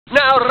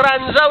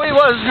Ranzo, he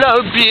was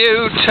no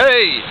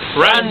beauty.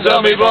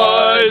 Ranzo, me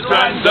boys,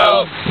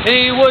 Ranzo.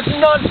 He would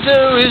not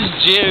do his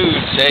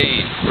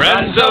duty.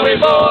 Ranzo, me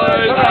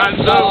boys,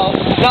 Ranzo.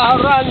 Now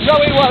Ranzo,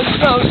 he was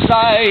no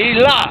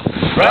sailor.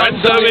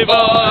 Ranzo, me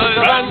boys,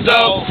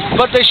 Ranzo.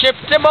 But they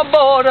shipped him on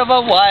board of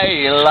a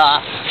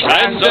whaler.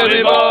 Ranzo,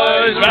 me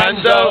boys,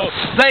 Ranzo.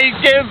 They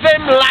give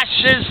him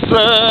lashes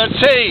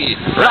 30.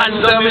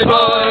 Ranzo, me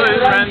boys,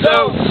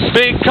 Ranzo.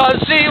 Because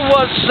he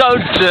was so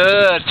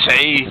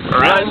dirty.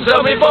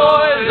 Ranzo, me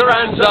boys,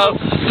 Ranzo.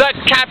 The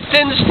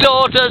captain's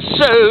daughter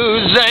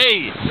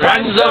Susie.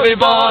 Ranzo, me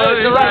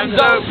boys,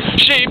 Ranzo.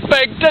 She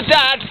begged her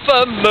dad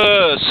for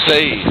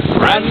mercy.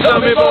 Ranzo,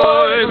 me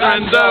boys,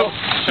 Ranzo.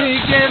 She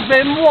gave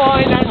him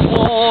wine and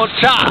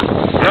water.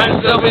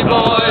 Ranzo, me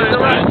boys,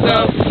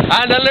 Ranzo.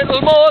 And a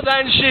little more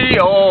than she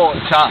ought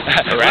to.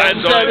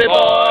 Ranzo, me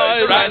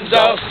boys,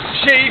 Ranzo.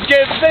 She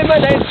gives him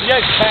an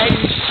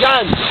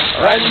education.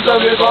 Ranzo,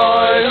 me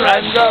boys,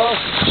 Ranzo.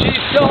 She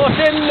taught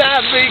him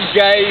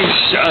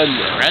navigation.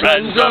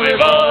 Ranzo, me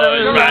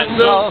boys,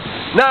 Ranzo.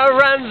 Now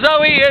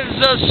Ranzo, he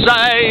is a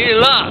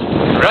sailor.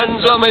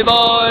 Ranzo, me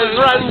boys,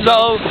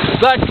 Ranzo.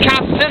 The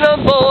captain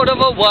on board of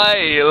a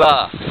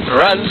whaler.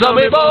 Ranzo,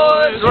 me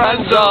boys,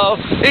 Ranzo.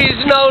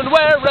 He's known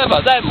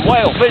wherever them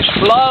whalefish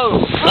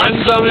flow.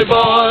 Ranzo, me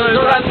boys,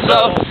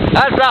 Ranzo.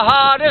 As the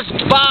hardest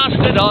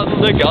bastard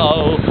on the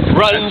go.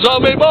 Ranzo,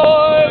 me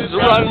boys,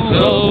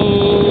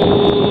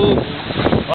 Ranzo.